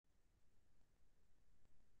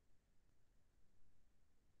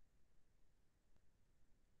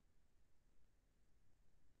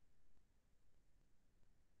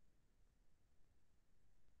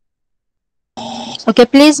Okay,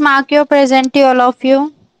 please mark your presentee, all of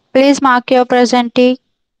you. Please mark your presentee.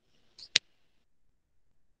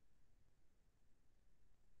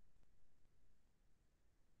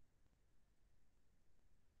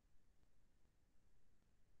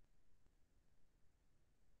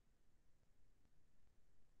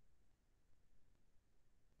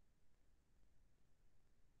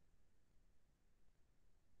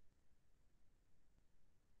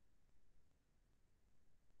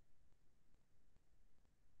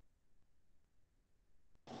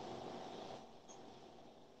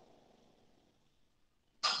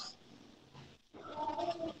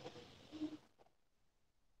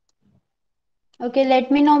 Okay, let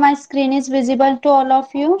me know my screen is visible to all of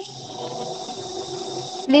you.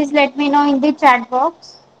 Please let me know in the chat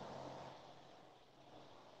box.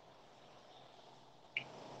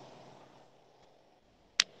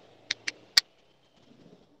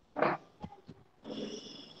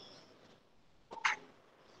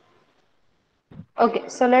 Okay,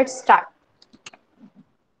 so let's start.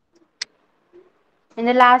 In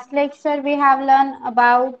the last lecture, we have learned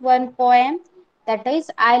about one poem, that is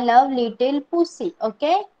I Love Little Pussy.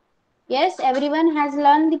 Okay? Yes, everyone has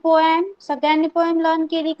learned the poem. सगळ्यांनी poem learn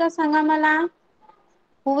केली का सांगा मला.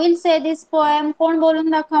 Who will say this poem? कोण बोलून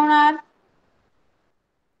दाखवणार?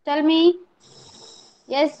 Tell me.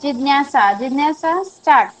 Yes, Jignasa. Jignasa,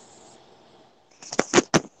 start.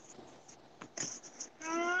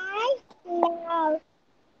 I love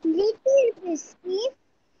little biscuit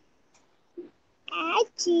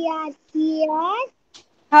at here.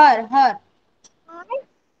 Her.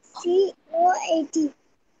 COAT.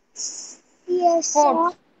 Yes,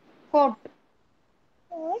 Quote. Quote.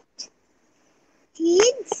 what?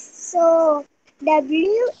 Kids. So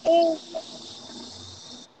WA.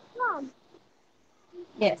 Mom.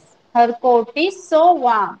 Yes. Her coat is so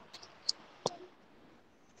warm.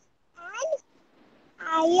 And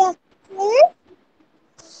I feel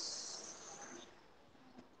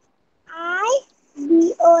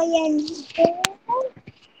IBON.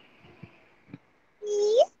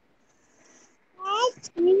 That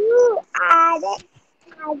you are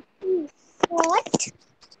happy. What?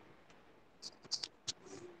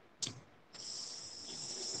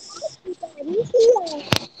 Very here.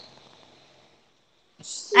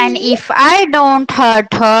 And She if I don't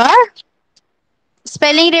hurt her,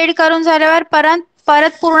 spelling read करून झाल्यावर परत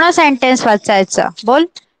परत पूर्ण sentence वाचायचं. बोल.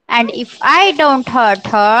 And if I don't hurt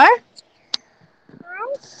her.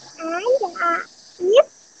 and if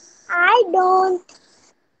I don't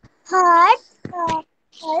hurt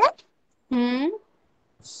her,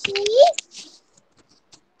 she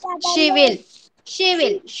she double will she she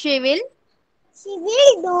will she will she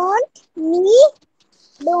will don't me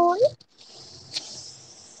don't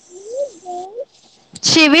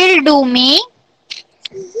she will do me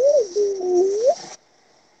she will do me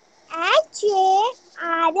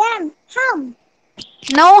HARM hum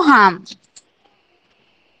no harm.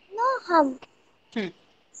 no hum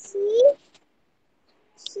she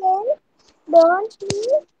shall don't me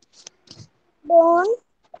don't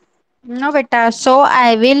no बेटा. सो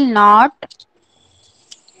I will not.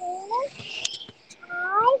 shall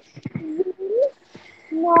I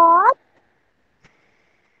will not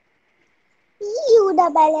PU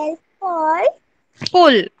for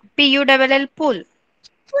pull. PULL pull.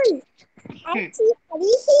 full and she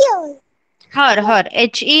very here her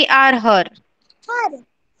HER her. her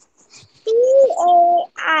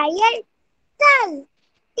TAIL tell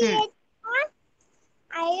TAIL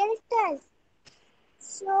tell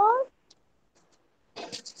so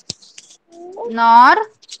nor.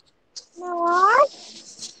 not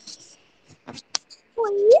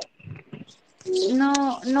full no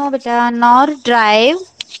no बेटा. Nor drive.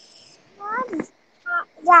 not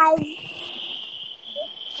right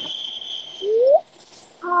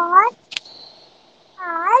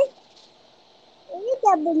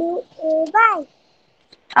RIAWAY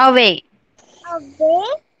away. away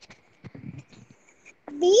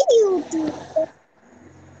BUT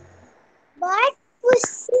but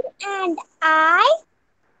pussy and I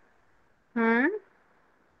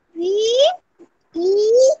VERY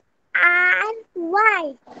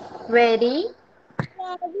very.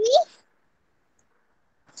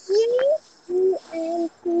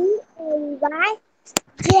 very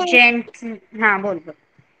GENTLY gent. हा बोल बोल.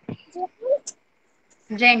 gent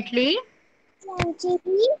gently.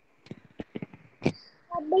 gently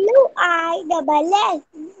WILL will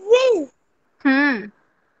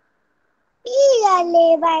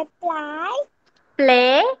PLAY fly play.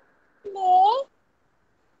 play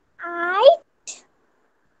I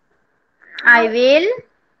I will.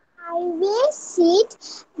 I will sit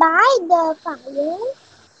by the fire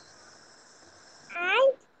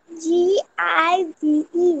and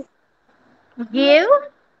give. Give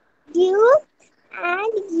Give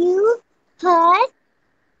and give her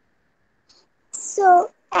so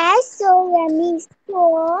yummy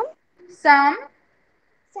some.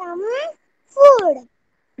 some food.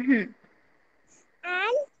 Hmm.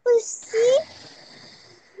 And Pussy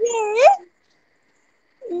will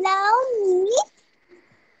love me.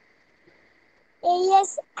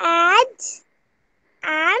 Yes, and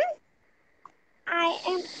am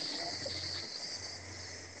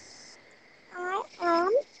I am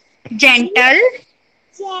Gentle.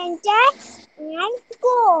 gentle and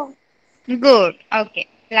go. Good. Okay.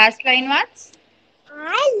 Last line was?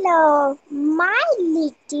 I love my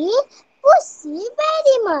little pussy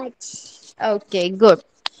very much. Okay. Good.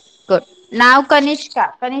 Good. Now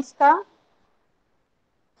Kanishka. Kanishka.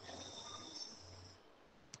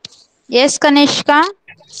 Yes, Kanishka.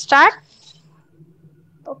 Start.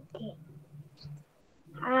 Okay.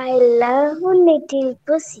 I love little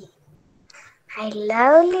pussy. I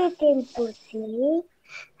love little pussy.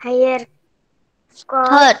 Her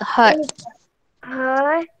coat Her. is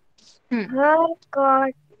her Hmm. her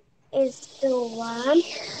coat is so warm,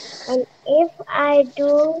 and if I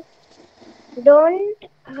don't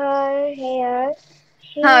her hair,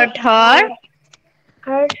 she Hurt her.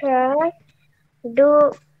 hurt her.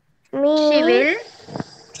 Do She me, will.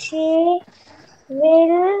 she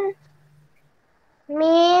will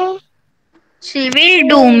me, She she will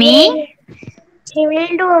do me. will, she will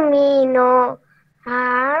do me no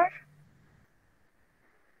harm.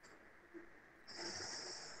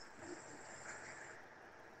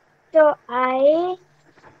 So I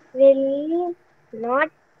will not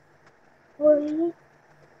pull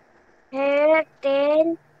her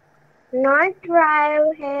tail, not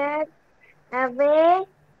drive her away,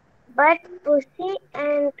 but Pussy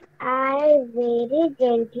and I very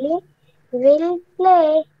gently will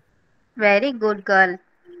play. Very good girl.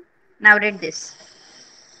 Now read this.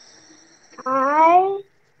 I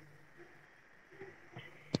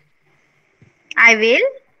I will.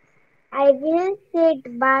 I will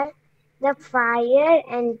sit by the fire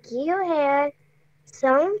and give her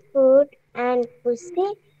some food, and Pussy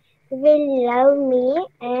will love me,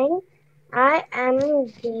 and I am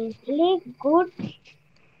gently good.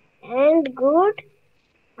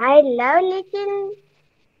 I love little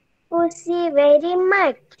Pussy very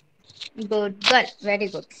much. Good girl. Very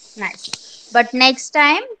good. Nice. But next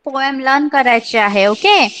time poem learn करायचे आहे.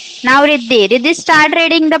 Okay. Now Riddhi. Riddhi, start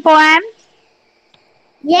reading the poem.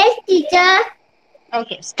 Yes, teacher.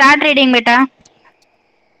 Okay. Start reading, beta.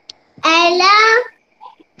 I love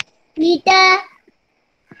little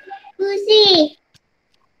Pussy.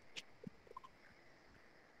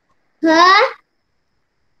 Her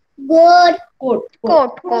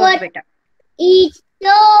Quote, coat beta. is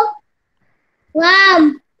so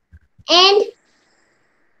warm, and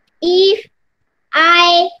if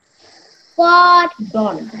I got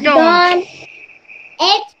Don't done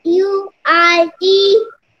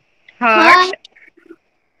HURT hurt.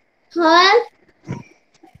 her her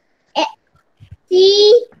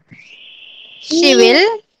she She will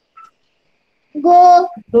will. go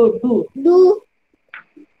do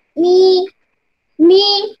me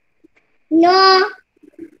no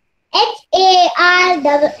HARM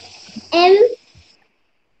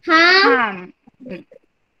harm. Harm.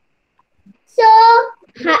 So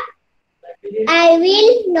I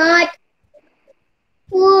will not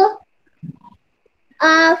pull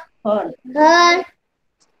off her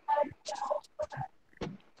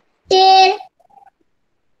tail,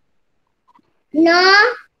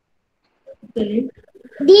 no DRIVE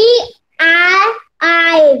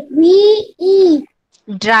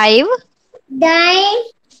Drive. dine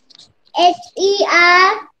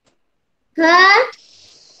HER her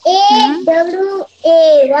Hmm?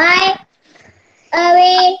 AWAY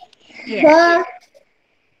away Yes. the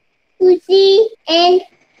Pussy and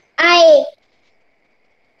I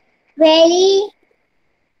very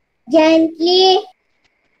gently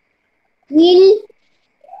will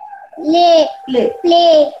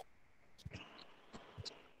play.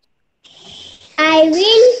 I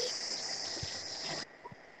will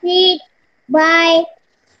sit by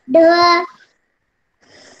the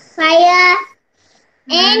fire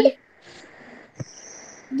Hmm? and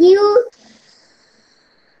give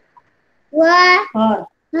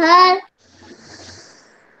her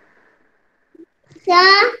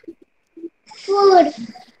some food,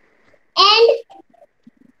 and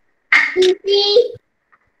Pussy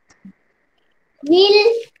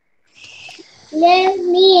will love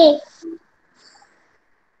me.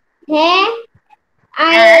 Here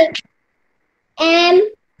I And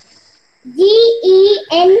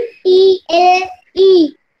am GENTLE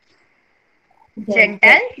E.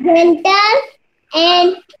 Gentle. Gentle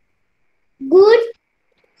and good.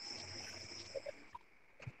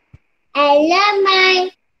 I love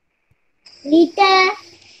my little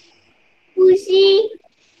pussy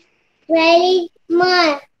very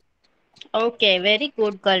much. Okay, very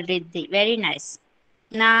good, girl, Riddhi. Very nice.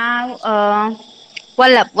 Now,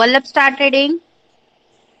 Wallab start reading.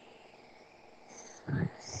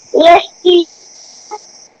 Yes,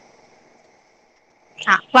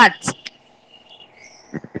 What?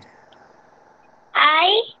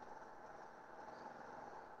 I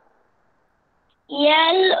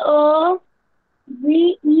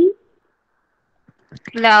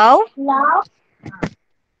Love. Love.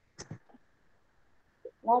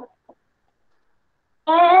 Love.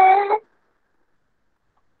 L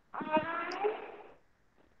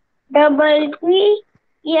double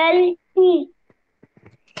L T.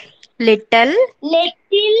 Little.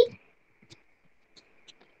 Little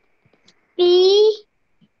P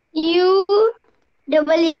U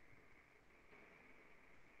double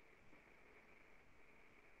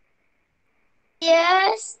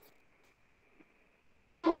S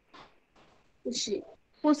Pussy.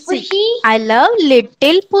 Pushy. I love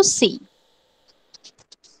little pussy.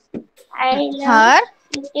 I love Her.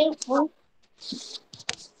 little pussy.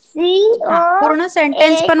 C हा O पूर्ण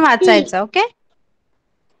sentence A पण T. वाचायचं. Okay.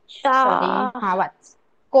 Sorry. Shaw. हा watch.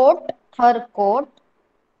 Coat. Her coat.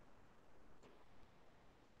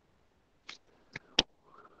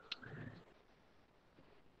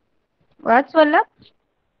 Watch Vallabh.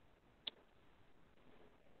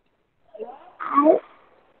 I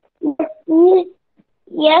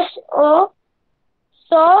S O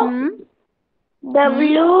so hmm. Hmm.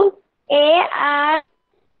 W A R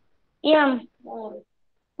M.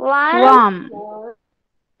 One Warm.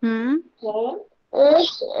 Hmm.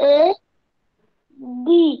 H A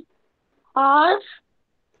D. Horse.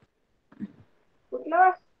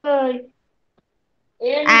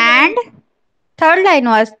 And third line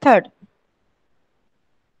was third.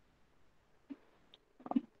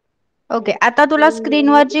 Okay. आता तुला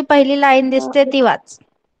स्क्रीनवर जी पहिली line दिसते ती watch.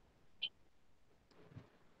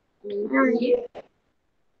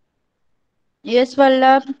 Yes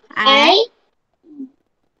Vallabh. And I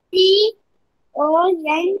C O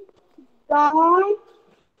N don't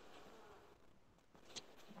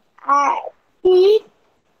T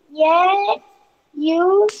L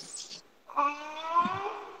U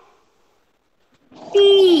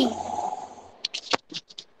T.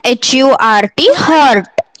 HURT. Hurt.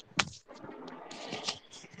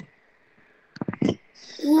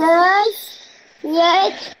 Yes,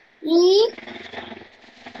 H E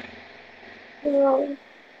O.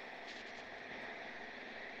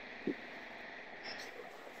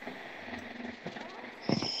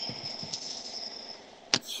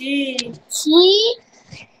 She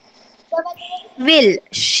will.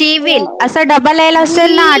 She will असं double L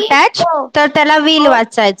असेल ना D attach O तर त्याला विल O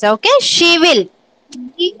वाचायचं. Okay. She will.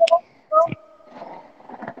 D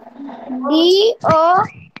D O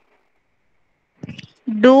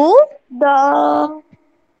do. the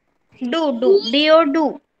do do do.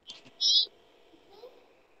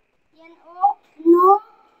 N O U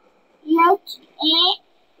H A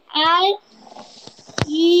R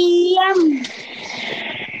E M.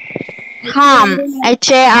 Harm.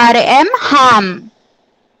 HARM. Harm.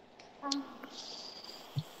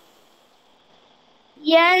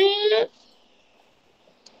 N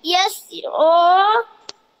S O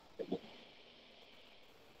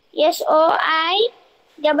S O I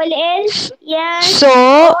double L N so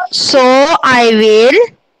O. So I will.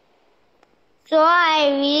 So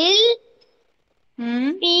I will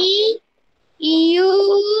P U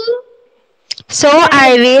so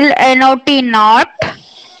I will NOT not.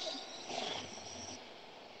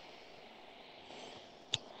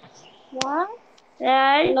 what?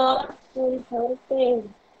 Not full day.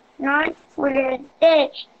 Not full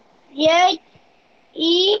day. H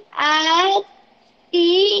E R T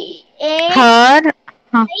A her.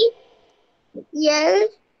 L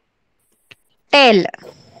tell.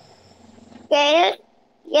 K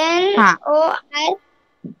N हा. O R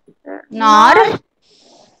nor.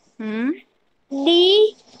 not D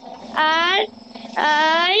R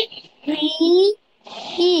I V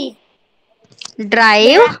E.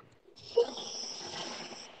 Drive.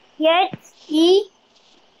 H E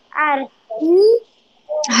R E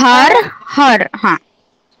her. R हर. हा.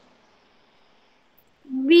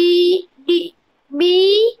 B D B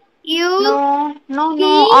no U no no.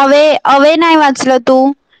 T away away नाही वाचलं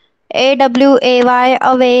तू. AWAY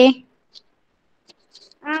away.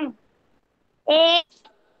 A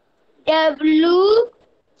W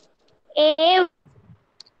A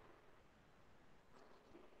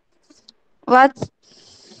What's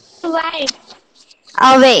Why?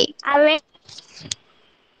 away? Away.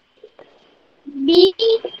 B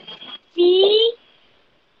C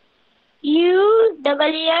U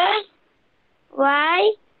W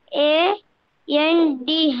Y A N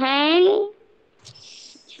D hand.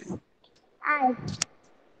 I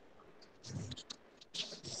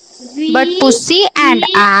But V pussy and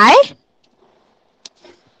E I.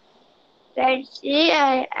 Z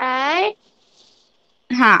I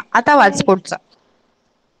हा आता watch पुढचं.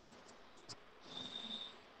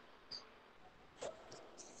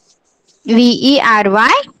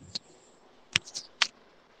 VERY.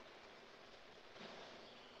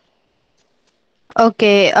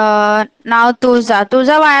 Okay. Now तुझा.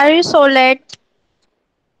 Why are you so late?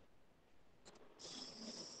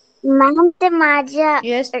 Ma'am ते माझ्या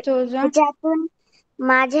Yes, तुझा.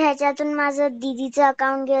 ह्याच्यातून माझं दीदीचं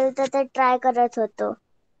account गेलं तर ते ट्राय करत होतो.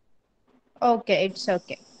 Okay, it's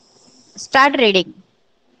okay. Start reading.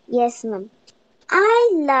 Yes, ma'am. I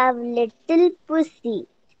love little pussy.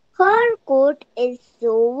 Her coat is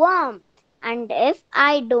so warm, and if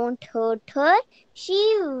I don't hurt her, she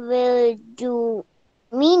will do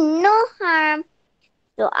me no harm.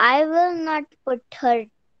 So I will not put her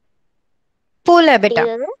Pull है बेटा.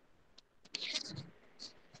 tail.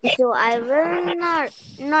 So I will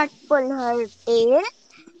not pull her tail,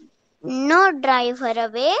 no drive her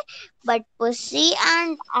away, but pussy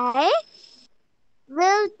and I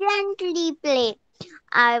will gently play.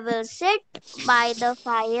 I will sit by the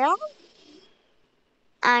fire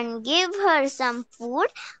and give her some food,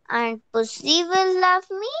 and pussy will love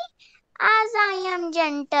me as I am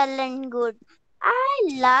gentle and good. I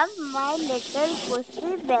love my little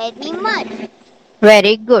pussy very much.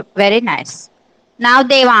 Very good. Very nice. Now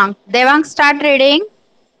Devang. Devang, start reading.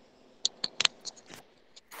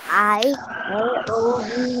 I Love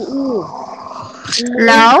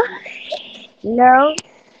Love. love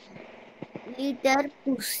little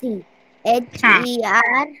pussy. हाँ.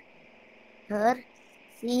 Her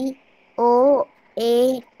Coat.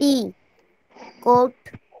 Coat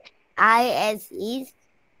ISO.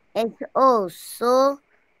 So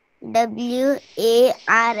WARM.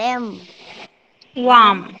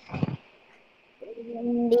 Warm Warm.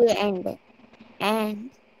 in the end. And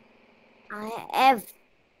I have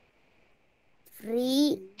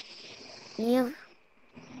free if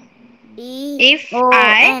If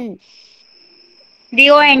I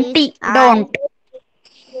DON DONT I don't.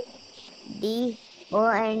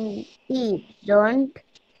 DONT don't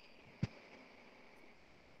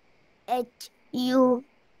HURT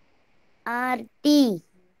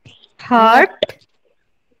Hurt.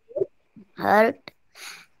 hurt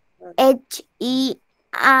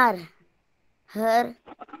HER her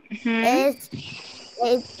Hmm.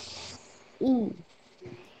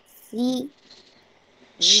 SHECL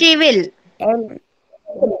She will.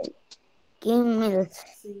 Camels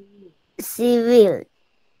civil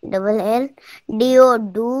double L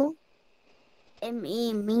do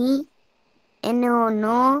me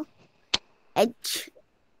no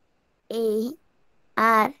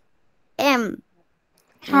HARM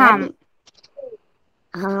harm Harm.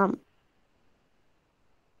 harm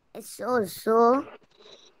so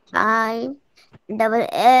I double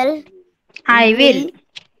L I will.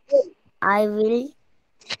 will I will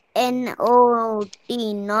NOT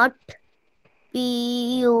not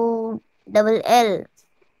PULL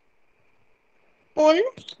Pull.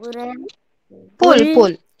 pull Pull.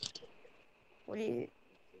 Pull. pull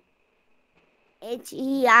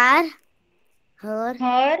HER her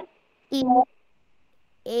Her. TAIL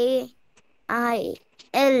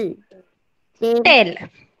tail Tail.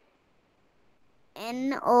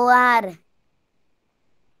 NOR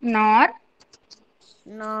Nor.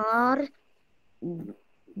 nor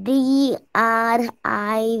DRIVE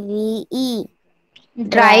Drive.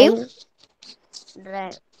 drive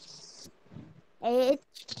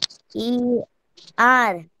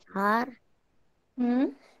HER her Hmm.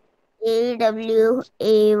 AWAY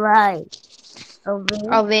away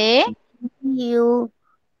Away.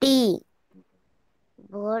 UT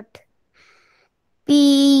what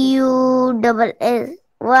PUSSY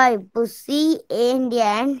pussy and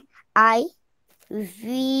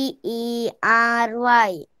IVERY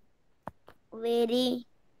very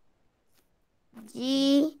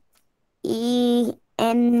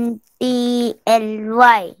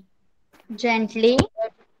GENTLY Gently.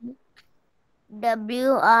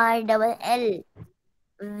 WILL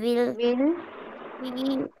will Will.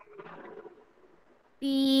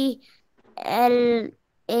 P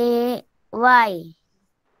PLAY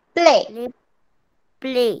Play.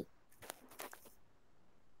 play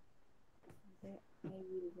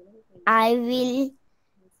I will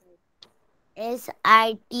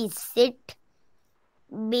SIT sit.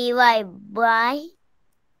 BYTHE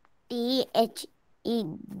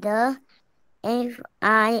the.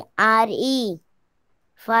 FIRE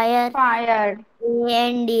fire. Fire.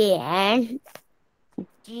 And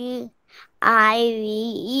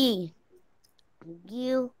GIVE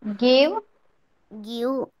give. Give.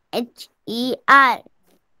 HER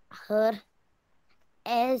her.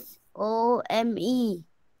 SOME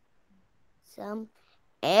some.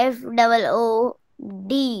 FOOD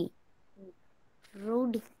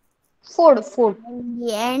food. Food. Food.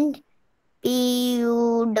 And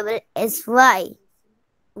PUSSY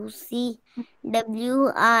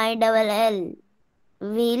CWILL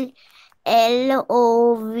will.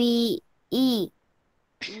 LOVE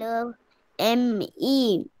love.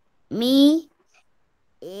 Me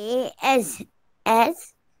ASSIAMGENTLE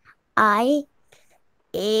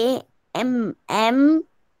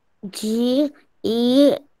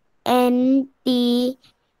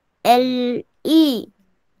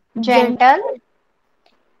Gentle.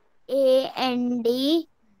 ANDNGOOD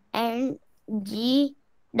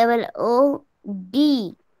good.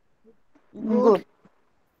 Good.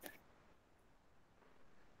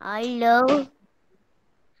 I love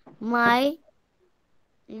my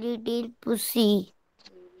little pussy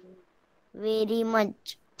very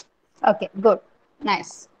much. Okay, good.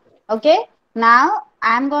 Nice. Okay. Now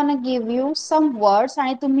I'm gonna give you some words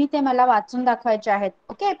आणि तुम्ही ते मला वाचून दाखवायचे आहेत.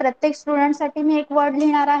 Okay. प्रत्येक student साठी मी एक वर्ड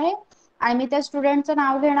लिहिणार आहे आणि मी त्या स्टुडंटचं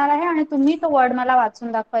नाव घेणार आहे आणि तुम्ही तो वर्ड मला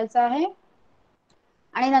वाचून दाखवायचा आहे.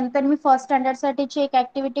 आणि नंतर मी फर्स्ट स्टँडर्ड साठीची एक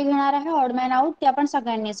ऍक्टिव्हिटी घेणार आहे ऑड मॅन आउट. ती आपण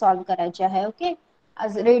सगळ्यांनी सॉल्व्ह करायची आहे. ओके.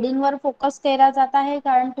 आज रीडिंग वर फोकस केला जात आहे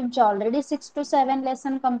कारण तुमचे ऑलरेडी 6 to 7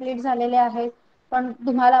 लेसन कंप्लीट झालेले आहेत. पण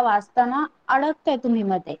तुम्हाला वाचताना अडकते तुम्ही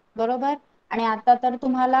मध्ये, बरोबर. आणि आता तर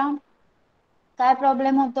तुम्हाला काय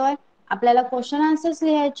प्रॉब्लेम होतोय, आपल्याला क्वेश्चन आन्सर्स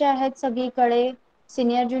लिहायचे आहेत सगळीकडे.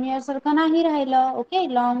 सिनियर ज्युनियर सारखं नाही राहिलं.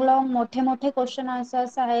 ओके. लॉंग लॉंग मोठे मोठे क्वेश्चन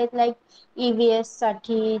आन्सर्स आहेत, लाईक EVS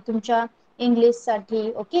साठी, तुमच्या इंग्लिश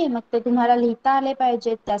साठी. ओके. मग ते तुम्हाला लिहिता आले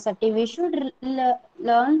पाहिजेत. त्यासाठी we should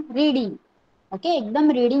learn reading. Okay.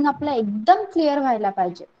 एकदम रीडिंग आपलं एकदम क्लिअर व्हायला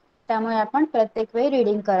पाहिजे. त्यामुळे आपण प्रत्येक वेळी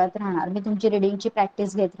रीडिंग करत राहणार. मी तुमची रीडिंगची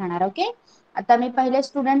प्रॅक्टिस घेत राहणार. ओके. आता मी पहिले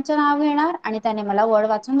स्टुडंटचं नाव घेणार आणि त्याने मला वर्ड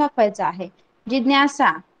वाचून दाखवायचं आहे.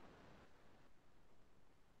 जिज्ञासा.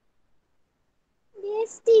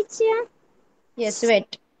 Yes, teacher. Yes,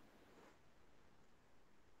 wait.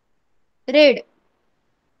 Read.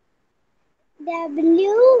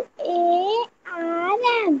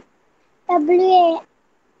 WARM.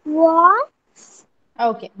 What?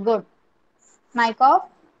 Okay, good. Mic off.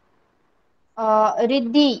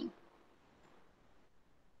 Riddhi.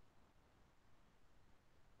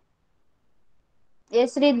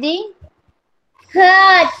 Yes, Riddhi.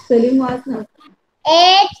 Hurt. Spelling was not.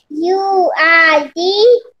 HURT.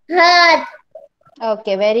 Hurt.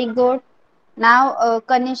 Okay, very good. Now,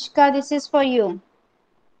 Kanishka, this is for you.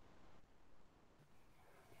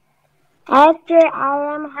 After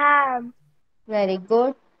I am harmed. Very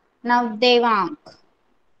good. Now, Devang.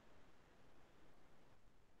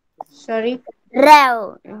 Sorry.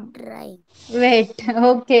 Drive. Drive. Wait.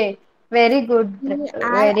 Okay. Very good.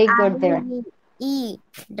 Very good, Devang. DRIVE.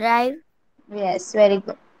 Drive. Yes, very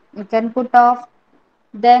good. You can put off.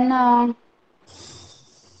 Then,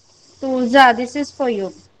 Tulza, this is for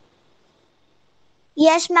you.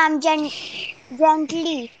 Yes, ma'am.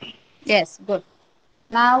 Gently. Yes, good.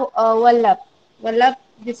 Now, Vallabh. Vallabh,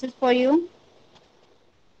 this is for you.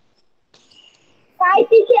 Five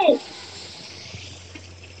teachers.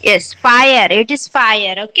 Yes, fire. It is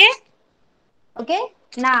fire. Okay. Okay.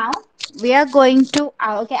 Now we are going to.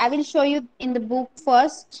 Okay, I will show you in the book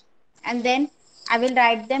first, and then I will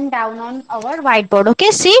write them down on our whiteboard.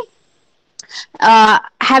 Okay. See.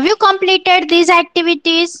 Have you completed these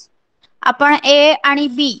activities? आपण A आणि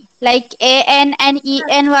B like AN and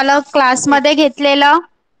EN वाला class मध्ये घेतलेलं.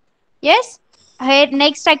 Yes. हे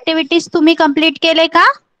next activities तुम्ही complete केले का?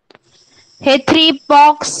 हे 3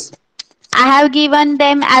 box I have given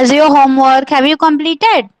them as your homework. Have you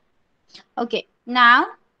completed? Okay. Now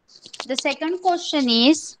the second question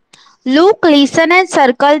is, look, listen and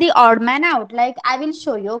circle the odd man out. Like I will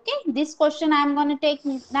show you. Okay. This question I am going to take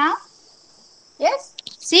now. Yes.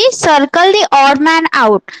 See, circle the odd man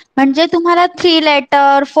out. म्हणजे तुम्हाला 3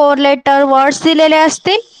 letter 4 letter words दिलेले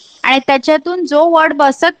असतील आणि त्याच्यातून जो word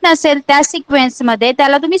बसत नसेल त्या सिक्वेन्स मध्ये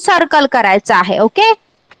त्याला तुम्ही सर्कल करायचा आहे. Okay.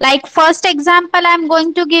 Like first example I am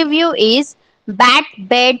going to give you is bat,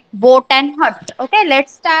 bed, boat and hut. Okay,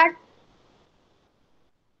 let's start.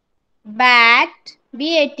 Bat,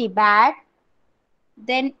 B-A-T, bat.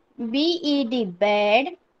 Then B-E-D,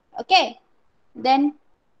 bed. Okay. Then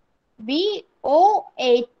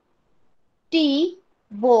BOAT,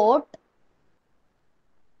 boat,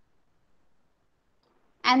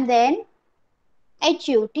 and then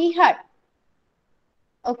HUT, hut.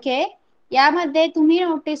 Okay, यामध्ये तुम्ही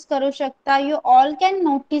notice करू शकता, you all can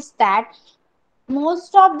notice that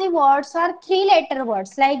most of the words are three letter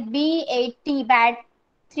words like BAT, bat.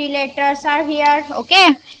 Three letters are here. Okay,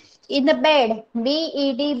 in the bed,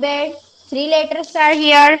 BED, bed. Three letters are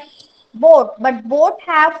here. Boat, but boat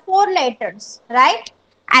have four letters, right?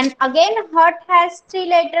 And again hut has three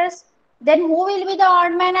letters. Then who will be the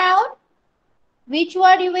odd man out? Which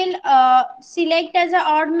word you will select as an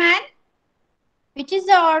odd man? Which is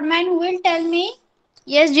the odd man? Who will tell me?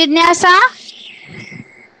 Yes, Jidnyasa.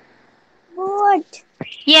 Boat.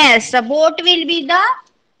 Yes, the boat will be the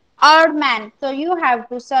odd man. So you have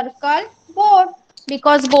to circle boat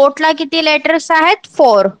because boat ला किती letters आहेत?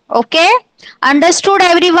 4. Okay? Understood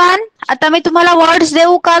everyone? आता मी तुम्हाला words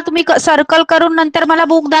देऊ का? तुम्ही circle करून नंतर मला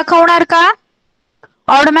book दाखवणार का?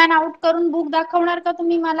 Odd man out करून book दाखवणार का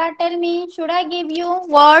तुम्ही मला? Tell me, should I give you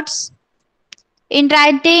words in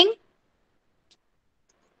writing?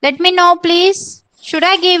 Let me know please. Should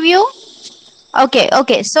I give you? Okay,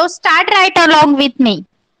 okay. So start right along with me.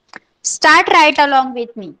 Start right along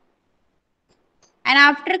with me. And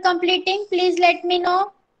after completing, please let me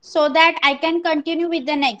know so that I can continue with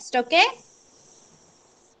the next. Okay.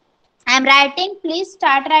 I am writing. Please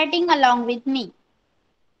start writing along with me.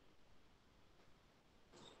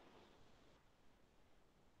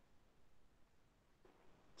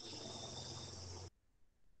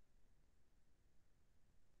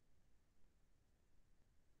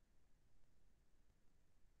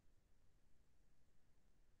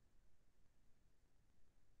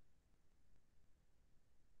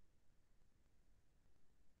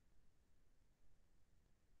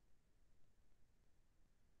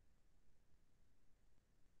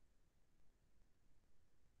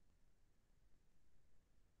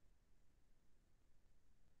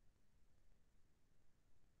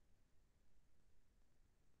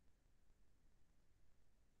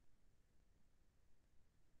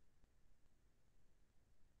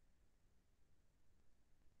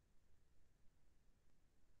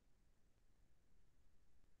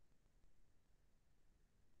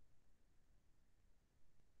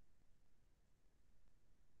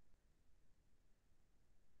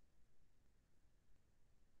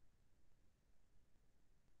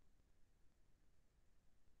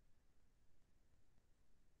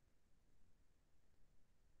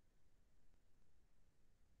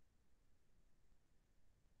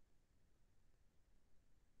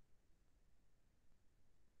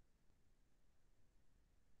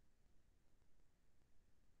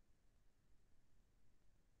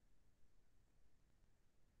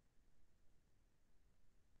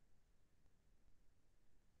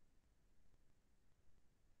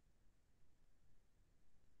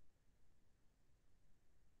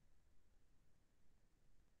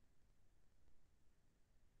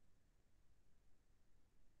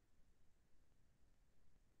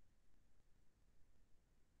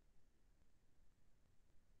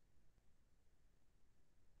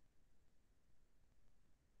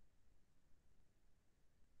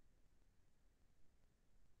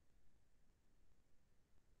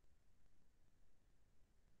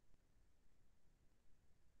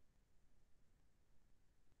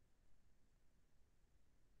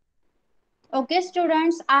 Okay,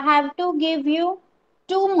 students, I have to give you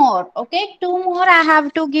two more. Okay, two more I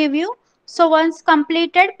have to give you. So once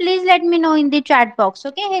completed, please let me know in the chat box.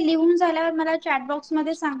 Okay, हे लिहून झाल्यावर मला chat box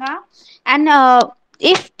मध्ये सांगा. And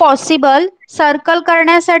if possible, circle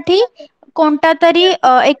करण्यासाठी कोणता तरी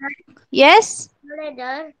एक yes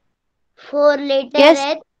Four letter yes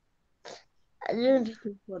आहेत. अजून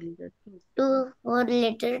four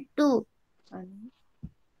letter two.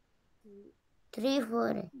 Three four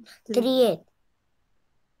आहे. Three आहेत.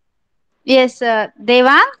 yes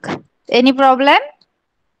Devang, any problem?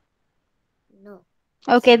 No.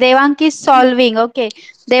 Okay, Devang is solving. Okay,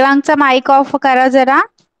 देवांगचा mic off करा जरा.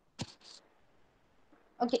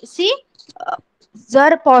 ओके सी,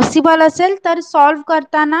 जर पॉसिबल असेल तर सॉल्व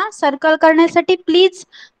करताना सर्कल करण्यासाठी प्लीज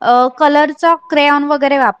कलरचा क्रेयॉन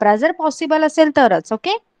वगैरे वापरा, जर पॉसिबल असेल तरच.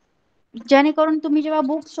 ओके, जेणेकरून तुम्ही जेव्हा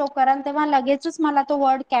बुक शो कराल तेव्हा लगेचच मला तो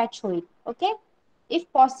वर्ड कॅच होईल. ओके, इफ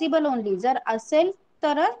पॉसिबल ओनली, जर असेल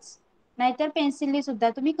तरच, नाहीतर पेन्सिलनी सुद्धा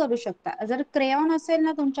तुम्ही करू शकता. जर क्रेयॉन असेल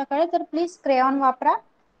ना तुमच्याकडे तर प्लीज क्रेयॉन वापरा,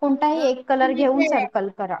 कोणताही एक कलर घेऊन सर्कल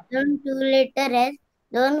करा. दोन टू लेटर आहेत,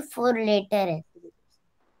 दोन फोर लेटर आहेत.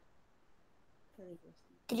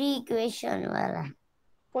 थ्री क्वेश्चन वाला.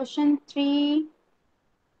 क्वेश्चन 3.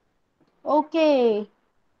 ओके,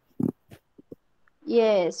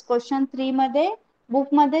 येस, क्वेश्चन 3 मध्ये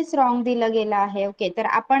बुक मध्येच रॉंग दिलं गेलं आहे. ओके, तर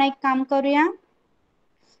आपण एक काम करूया.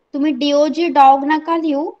 तुम्ही डीओजी डॉग नका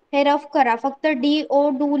लिहू, हे रफ करा. फक्त डीओ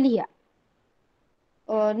डू लिहा.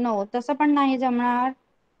 नो, तसं पण नाही जमणार.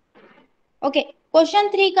 ओके, क्वेश्चन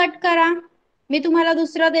 3 कट करा. मी तुम्हाला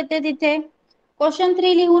दुसरं देते तिथे. क्वेश्चन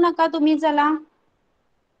 3 लिहू नका तुम्ही. चला,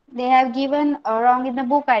 they have given wrong in the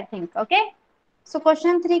book I think. Okay, so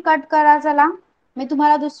question 3 cut करा. चला, मी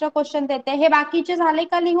तुम्हाला दुसरं क्वेश्चन देते. हे बाकीचे झाले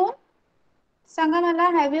का लिहून? सांगा मला.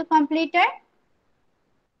 Have you completed?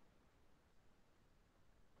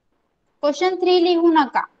 क्वेश्चन 3 लिहू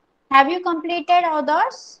नका. Have you completed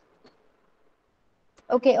others?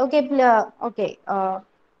 Okay okay okay,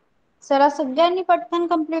 चला सगळ्यांनी पटकन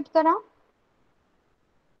कंप्लीट करा.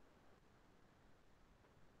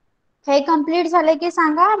 हे कंप्लीट झाले की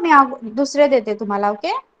सांगा, मी दुसरे देते तुम्हाला.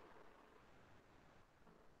 ओके,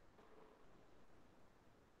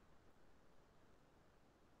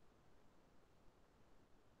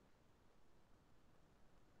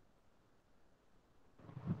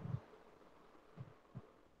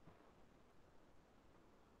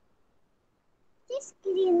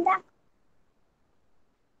 स्क्रीन दाखव.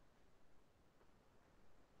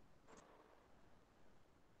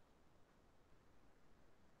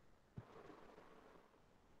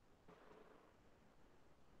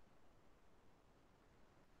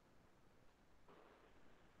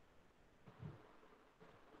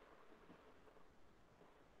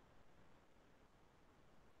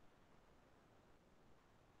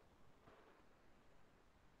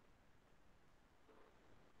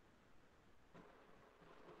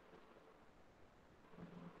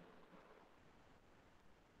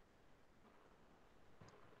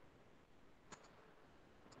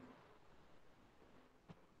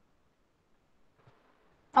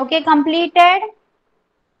 Okay, completed.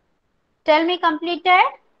 Tell me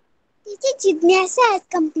completed. तिचे जिज्ञासा आहेत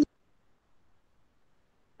complete.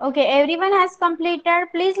 Okay, everyone has completed.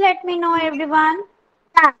 Please let me know, everyone.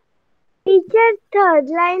 Teacher third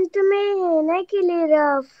line तुम्ही हे नाही केली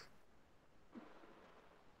rough.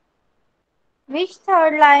 Which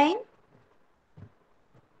third line?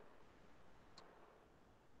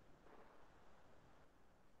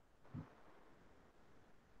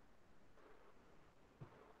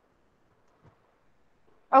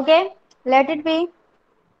 Okay, let it be.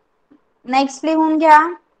 Next लिहून घ्या.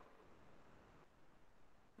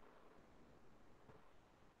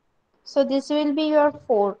 So this will be your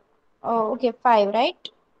 4. Oh, okay, 5,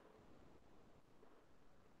 right?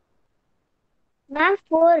 Ma'am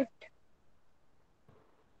 4.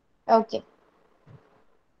 Okay.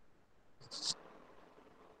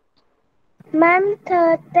 Ma'am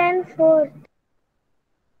 3rd and 4th.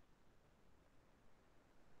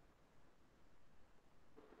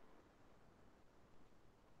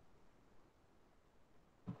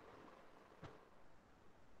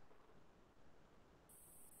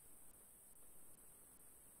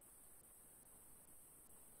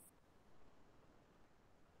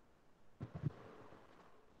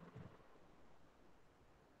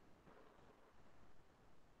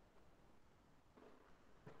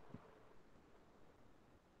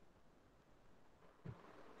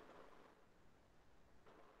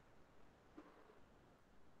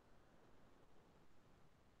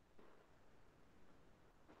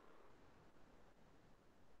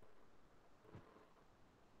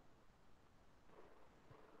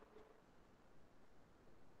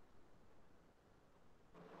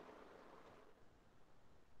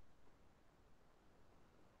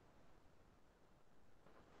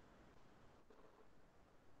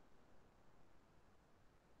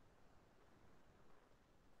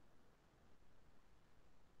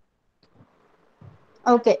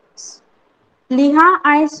 Okay. लिहा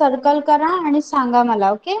आणि circle करा आणि सांगा मला.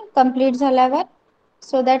 ओके, कंप्लीट झाल्यावर.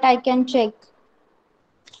 So that I can check.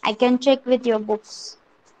 I can check with your books.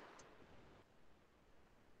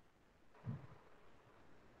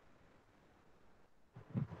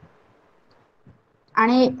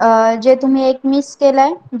 आणि जे तुम्ही एक मिस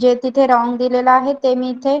केलंय, जे तिथे रॉंग दिलेलं आहे, ते मी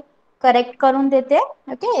इथे करेक्ट करून देते.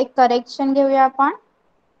 ओके, एक करेक्शन घेऊया आपण.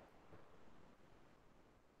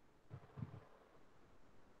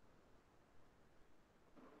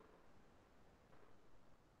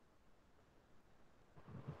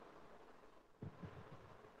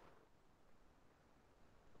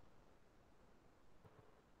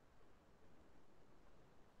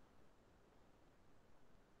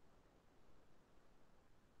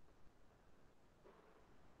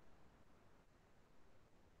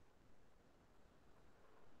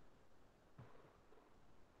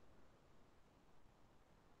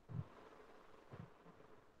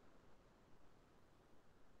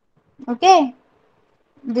 Okay,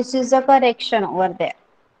 this is a correction over there.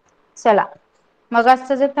 चला, मग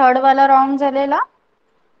असं जे थर्ड वाला रॉंग झालेला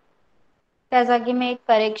त्या जागी मी एक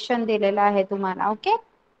करेक्शन दिलेलं आहे तुम्हाला. Okay.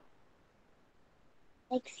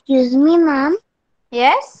 Excuse me ma'am,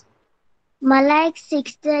 yes. मला एक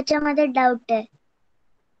सिक्स्थ याच्यामध्ये डाऊट आहे.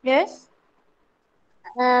 येस.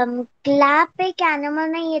 क्लॅप एक ॲनिमल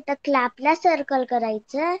नाहीये तर क्लॅपला सर्कल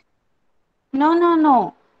करायचं. नो नो नो,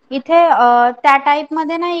 इथे त्या टाइप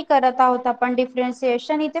मध्ये नाही करत आहोत आपण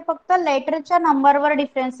डिफरन्शिएशन. इथे फक्त लेटरच्या नंबरवर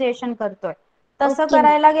डिफरन्शिएशन करतोय. तसं ओके मॅम.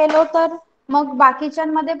 करायला गेलो तर मग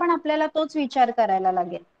बाकीच्यांमध्ये पण आपल्याला तोच विचार करायला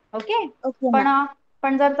लागेल. ओके. ओके पण मॅम.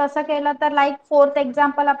 पण जर तसं केलं तर लाईक फोर्थ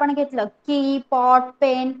एक्झाम्पल आपण घेतलं की पॉट,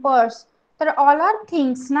 पेन, पर्स, तर ऑल आर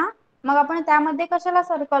थिंग्स ना. मग आपण त्यामध्ये कशाला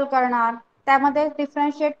सर्कल करणार? त्यामध्ये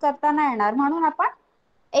डिफरन्शिएट करता नाही येणार. म्हणून आपण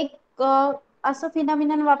एक असं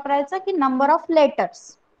फिनोमिनन वापरायचं की number of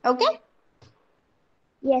letters. Okay.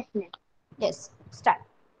 Yes ma'am. Yes. Start.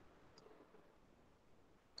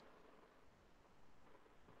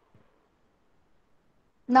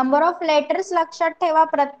 Number of letters लक्षात ठेवा.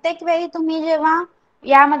 प्रत्येक वेळी तुम्ही जेव्हा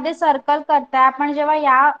यामध्ये सर्कल करताय, आपण जेव्हा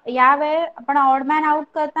या वेळे आपण ऑड मॅन आउट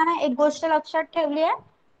करताना एक गोष्ट लक्षात ठेवली आहे.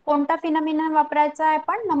 कोणता फिनोमिनन वापरायचा आहे?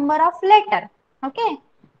 आपण नंबर ऑफ लेटर. ओके.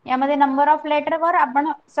 यामध्ये नंबर ऑफ लेटर वर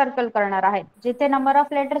आपण सर्कल करणार आहे. जिथे नंबर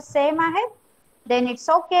ऑफ लेटर सेम आहेत then it's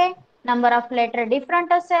okay. Number of letter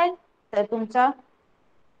different असेल तर तुमचा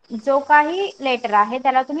जो काही लेटर आहे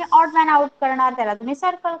त्याला तुम्ही ऑड मॅन आउट करणार, त्याला तुम्ही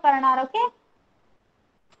सर्कल करणार. Okay.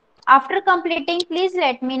 After completing, please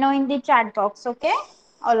let me know in the chat box. Okay,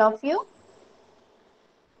 all of you.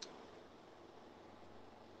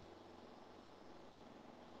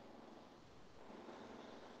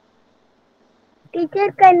 Teacher,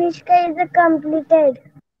 Kanishka is completed.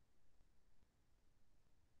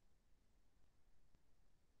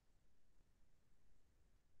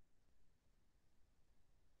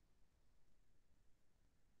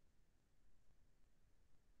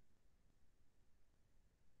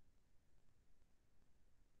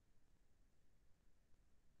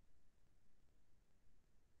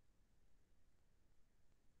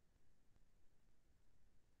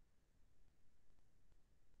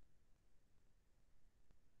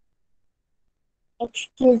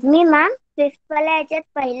 Excuse me ma'am, fifth वाल्या याच्यात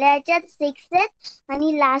पहिल्या याच्यात 6 आहेत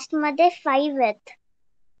आणि लास्ट मध्ये 5 आहेत.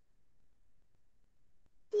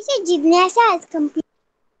 तिचे जिज्ञासा आज कंप्लीट.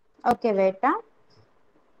 Okay, wait.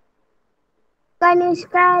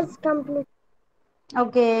 कनिष्का आज कंप्लीट.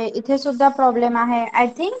 Okay, इथे सुद्धा प्रॉब्लेम आहे. आय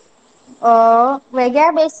थिंक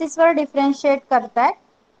वेगळ्या बेसिसवर डिफरन्शिएट करतायत,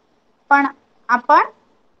 पण आपण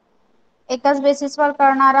एकाच बेसिसवर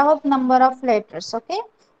करणार आहोत number of letters. Okay.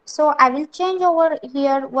 So I will change over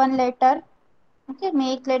here one letter. Okay.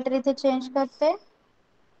 मी एक लेटर इथे चेंज करते.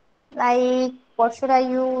 Like what should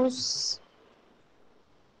I use?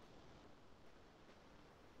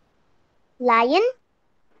 Lion.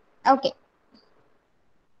 Okay.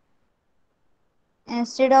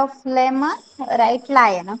 Instead of lemon, write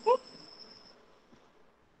lion. Okay.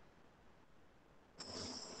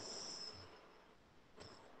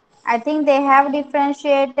 I think they have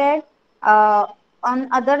differentiated on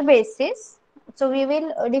other basis. So we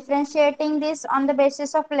will differentiating this on the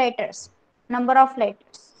basis of letters, number of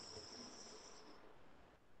letters.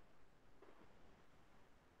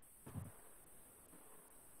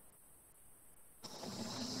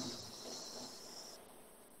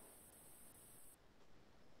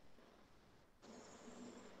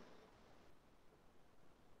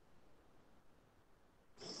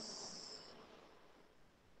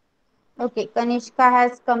 Okay, Kanishka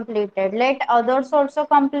has completed. Let others also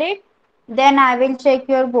complete. Then I will check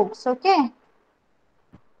your books. Okay.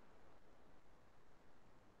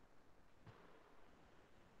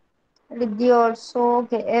 Riddhi also.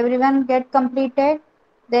 Okay, everyone get completed.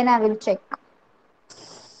 Then I will check.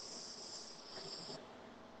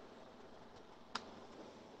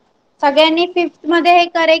 सगळ्यांनी fifth मध्ये हे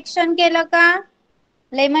correction केलं का?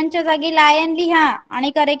 लेमनच्या जागी lion लिहा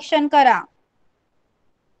आणि correction करा.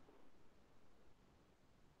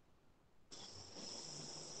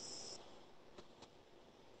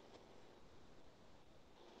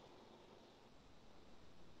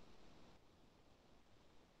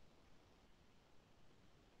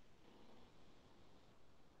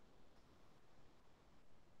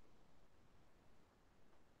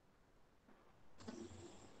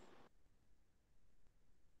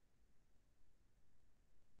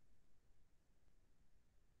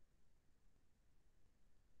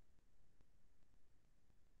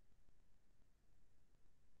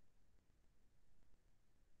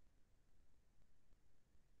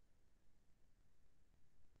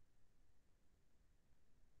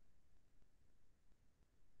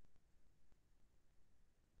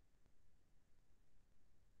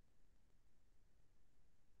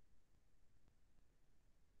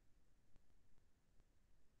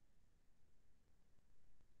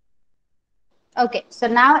 Okay, so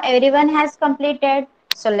now everyone has completed.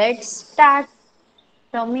 So let's start.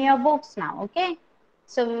 Show me your books now, okay?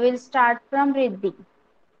 So we will start from Riddhi.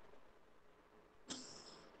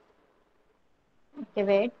 Okay,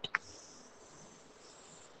 wait.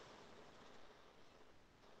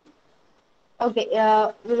 Okay,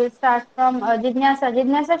 we will start from Jignasa.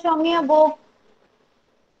 Jignasa, show me your book.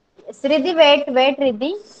 Yes, Riddhi, wait,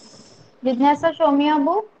 Riddhi. Jignasa, show me your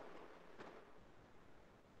book.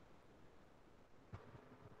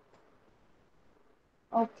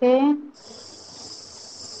 Okay,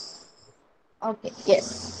 okay, yes.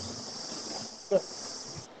 Good.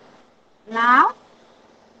 Now,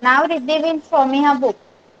 now Riddhi will show me her book.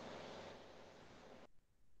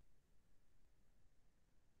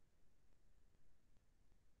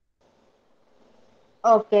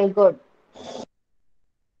 Okay, good.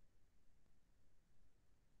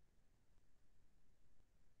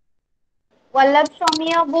 Vallabh, show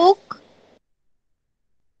me your book.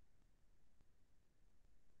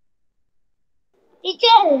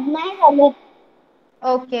 Teacher नाही झालं.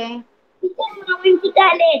 Okay. Teacher मामींची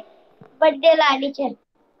झाले बर्थडेला teacher.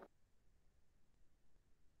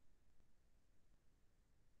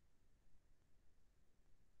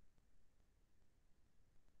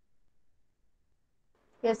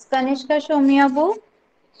 Yes, Kanishka, show me your book.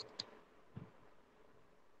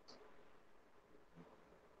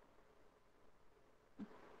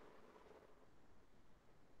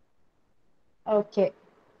 Okay.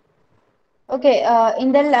 Okay,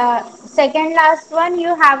 in the second last one,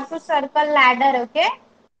 you have to circle ladder, okay?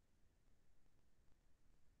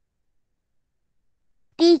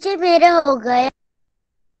 Teacher मेरे हो गए.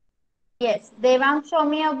 Yes, Devang, show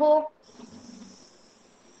me a book.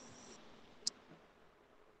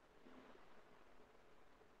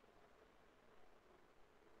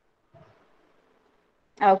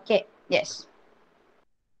 Okay, yes.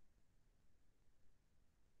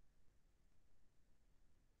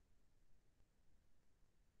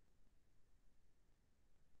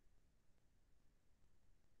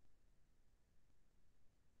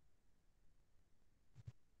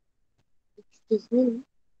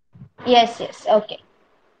 Yes, yes, okay.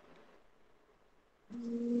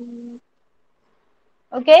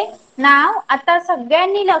 Okay नाव आता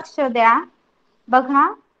सगळ्यांनी लक्ष द्या बघा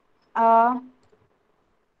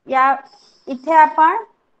या इथे आपण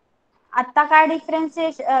आता काय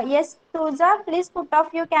डिफरन्शिएशन येस तुझा please put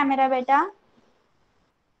off your camera बेटा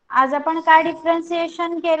आज आपण काय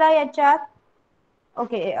डिफरन्शिएशन केलं याच्यात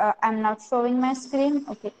okay I am not showing my screen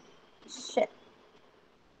okay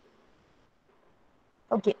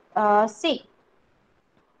okay C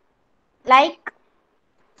like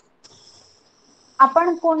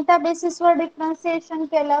आपण कोणत्या बेसिसवर डिफरन्शिएशन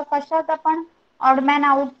केलं कशात आपण ऑड मॅन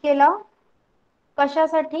आउट केलं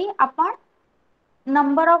कशासाठी आपण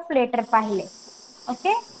नंबर ऑफ लेटर पाहिले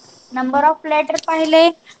ओके नंबर ऑफ लेटर पाहिले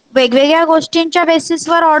वेगवेगळ्या गोष्टींच्या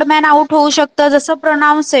बेसिसवर ऑड मॅन आउट होऊ शकतं जसं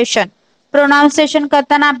प्रोनाउन्सिएशन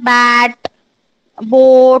करताना बॅट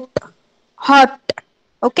बोट हॉट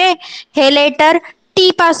ओके हे लेटर टी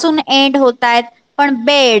पासून एंड होत आहेत पण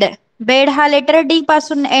बेड बेड हा लेटर डी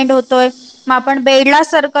पासून एंड होतोय मग आपण बेडला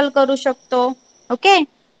सर्कल करू शकतो ओके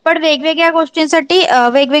पण वेगवेगळ्या गोष्टींसाठी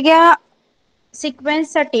वेगवेगळ्या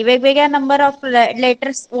सिक्वेन्स साठी वेगवेगळ्या नंबर ऑफ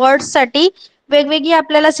लेटर्स वर्ड्स साठी वेगवेगळी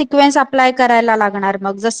आपल्याला सिक्वेन्स अप्लाय करायला लागणार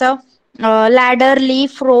मग जसं लॅडर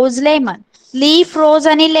लीफ रोज लेमन लीफ रोज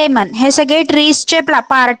आणि लेमन हे सगळे ट्रीजचे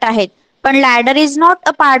पार्ट आहेत पण ladder is not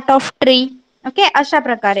a part of tree okay अशा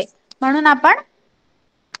प्रकारे म्हणून आपण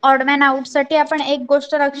ऑडमॅन आउट साठी आपण एक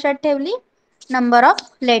गोष्ट लक्षात ठेवली नंबर ऑफ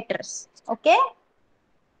लेटर्स ओके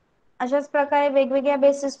अशाच प्रकारे वेगवेगळ्या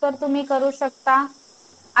बेसिसवर तुम्ही करू शकता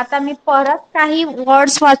आता मी परत काही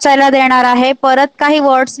वर्ड्स वाचायला देणार आहे परत काही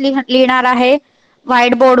वर्ड्स लिहिणार आहे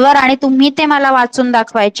व्हाईट बोर्डवर आणि तुम्ही ते मला वाचून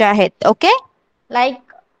दाखवायचे आहेत okay like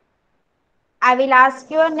I will ask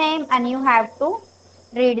your name and you have to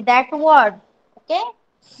read that word okay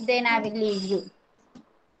then I will leave you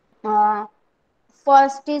uh,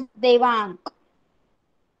 first is Devang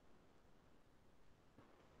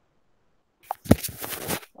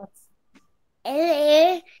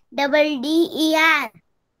LADDER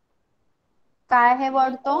काय है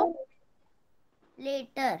word तो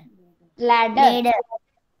letter ladder ladder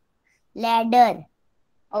ladder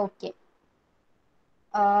okay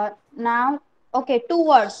now okay two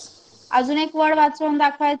words अजून एक word वाचून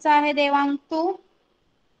दाखवायचा आहे देवांग तू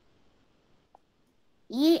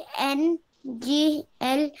ENGLISH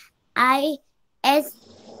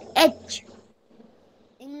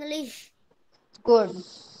English good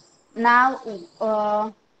now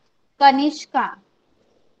Kanishka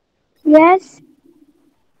Yes.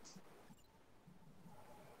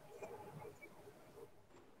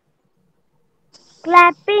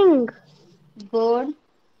 Clapping. Good.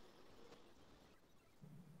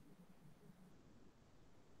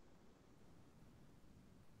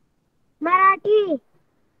 Marathi.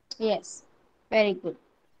 Yes. Very good.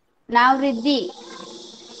 Now Riddhi.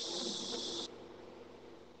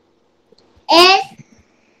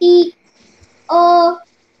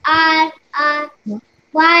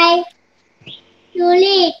 Story.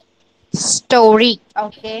 Tulip. Story.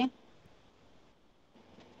 Okay.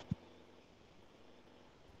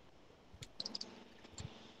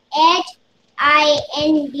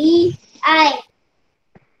 Hindi.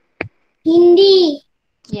 Hindi.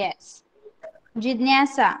 Yes.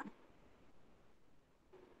 Jidnyasa.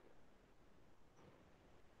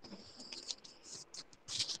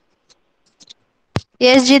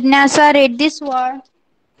 Yes, Jidnyasa, read this word.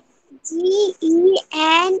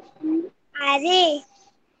 General.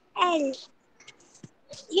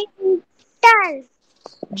 Gentle.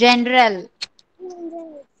 General.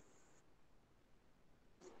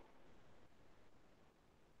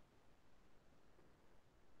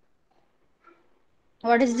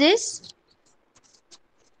 What is this?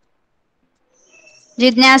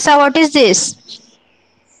 Jidnyasa, what is this?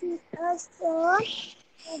 So, so,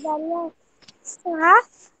 double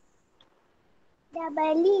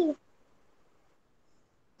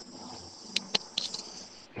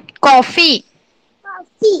Coffee.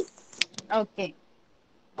 coffee. Okay.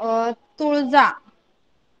 Tulza.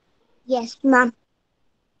 Yes, ma'am.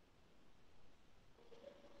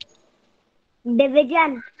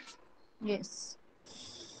 Division. Yes.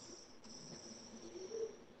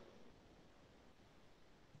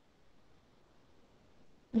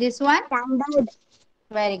 This one? Standard.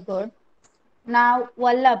 Very good. Now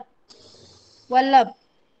Vallabh. Vallabh.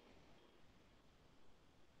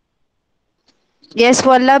 Yes,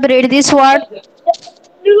 Vallabh, read this word.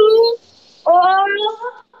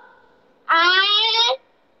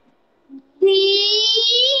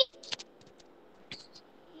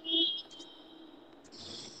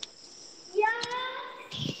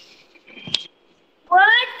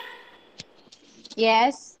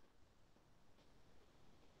 Yes.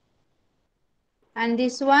 And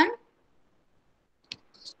this one?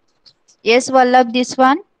 Yes, Vallabh, this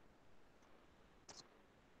one.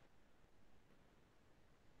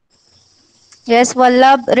 Yes,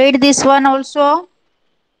 Vallabh, read this one also.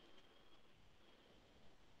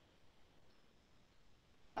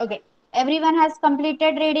 Okay. Everyone has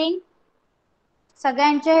completed reading.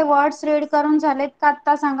 सगळ्यांचे हे words read करून झालेत का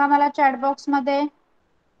आता सांगा मला chat box मध्ये.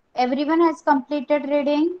 Everyone has completed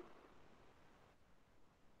reading.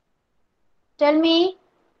 Tell me.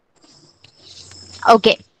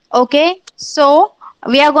 Okay. Okay. So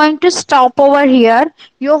we are going to stop over here.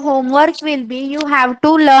 Your homework will be you have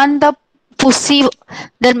to learn the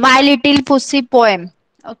My Little Pussy poem.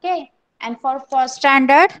 Okay. And for first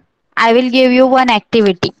standard, I will give you one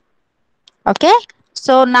activity. Okay.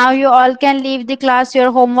 So now you all can leave the class.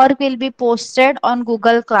 Your homework will be posted on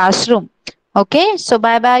Google Classroom. Okay. So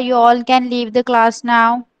bye bye. You all can leave the class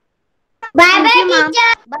now. Bye bye,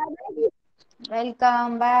 teacher. Bye bye.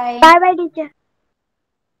 Welcome. Bye. Bye bye, teacher.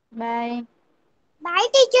 Bye. Bye,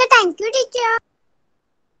 teacher. Thank you, teacher.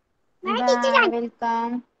 Bye, teacher. Bye. Thank you.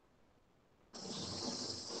 Welcome.